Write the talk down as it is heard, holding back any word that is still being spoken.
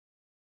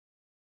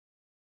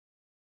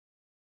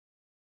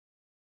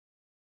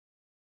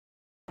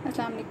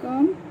अस्सलाम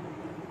वालेकुम,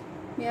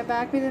 we are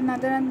back with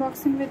another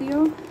unboxing video.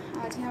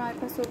 आज है हमारे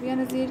पास सोबिया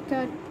नज़ीर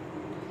का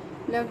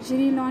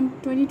लग्जरी लॉन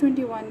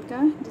 2021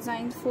 का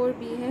डिज़ाइन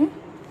 4B है।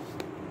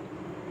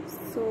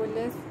 So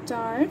let's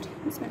start.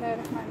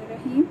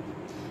 बिस्मिल्लाहिर्रहमानिर्रहीम।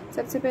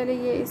 सबसे पहले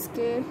ये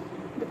इसके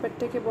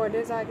दुपट्टे के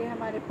बॉर्डर्स आ गए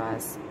हमारे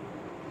पास,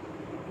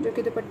 जो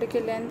कि दुपट्टे के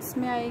लेंथ्स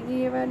में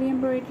आएगी। ये वाली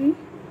एम्ब्रॉयडरी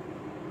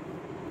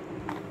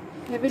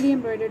हेवीली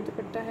एम्ब्रॉयडर्ड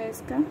दुपट्टा है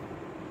इसका।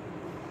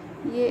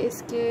 ये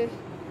इसके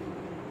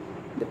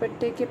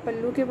दुपट्टे के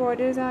पल्लू के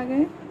बॉर्डर्स आ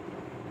गए।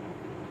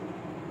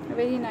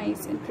 Very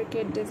nice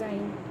intricate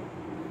design.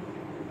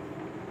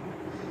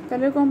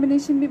 Colour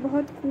combination भी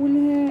बहुत कूल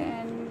है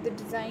and the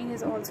design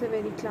is also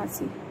very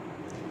classy.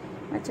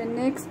 अच्छा,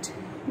 next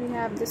we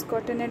have this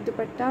cotton net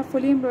dupatta,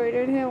 fully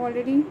embroidered है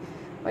ऑलरेडी,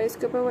 और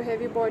इसके ऊपर वो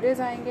हैवी बॉर्डर्स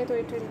आएंगे, तो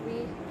it will be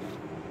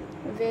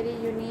very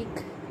unique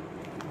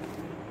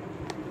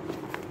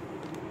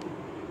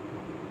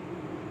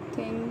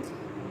thing.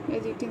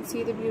 As you can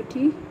see the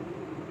beauty,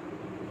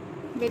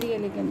 very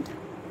elegant.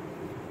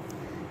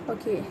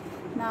 Okay,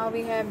 now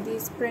we have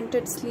these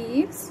printed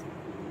sleeves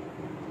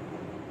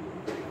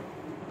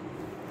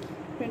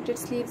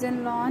in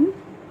lawn,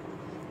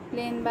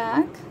 plain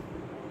back,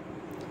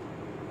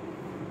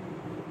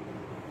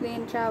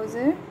 plain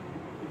trouser,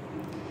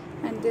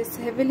 and this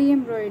heavily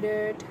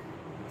embroidered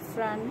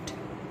front,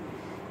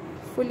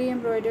 fully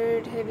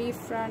embroidered heavy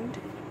front,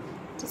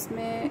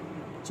 जिसमें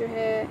जो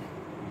है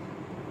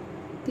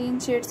 3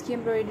 shades की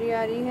embroidery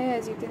आ रही है,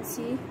 as you can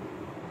see.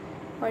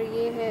 और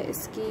ये है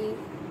इसकी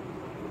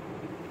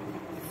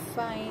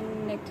फाइन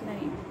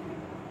नेकलाइन।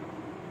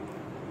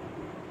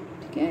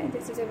 ठीक है,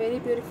 this is a very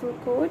beautiful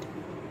coat.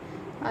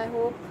 I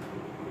hope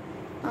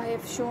I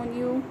have shown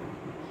you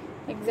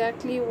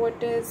exactly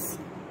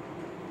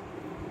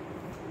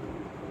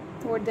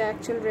what the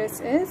actual dress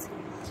is.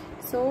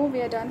 So we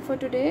are done for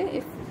today.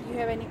 If you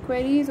have any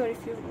queries or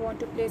if you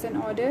want to place an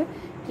order,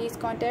 please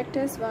contact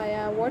us via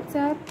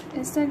WhatsApp,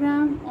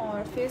 Instagram or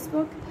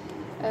Facebook.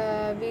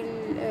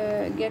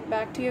 We'll get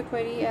back to your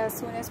query as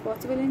soon as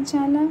possible,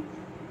 inshallah.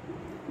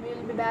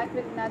 We'll be back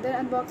with another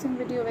unboxing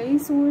video very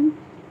soon.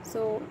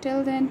 So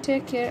till then,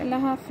 take care.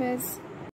 Allah Hafiz.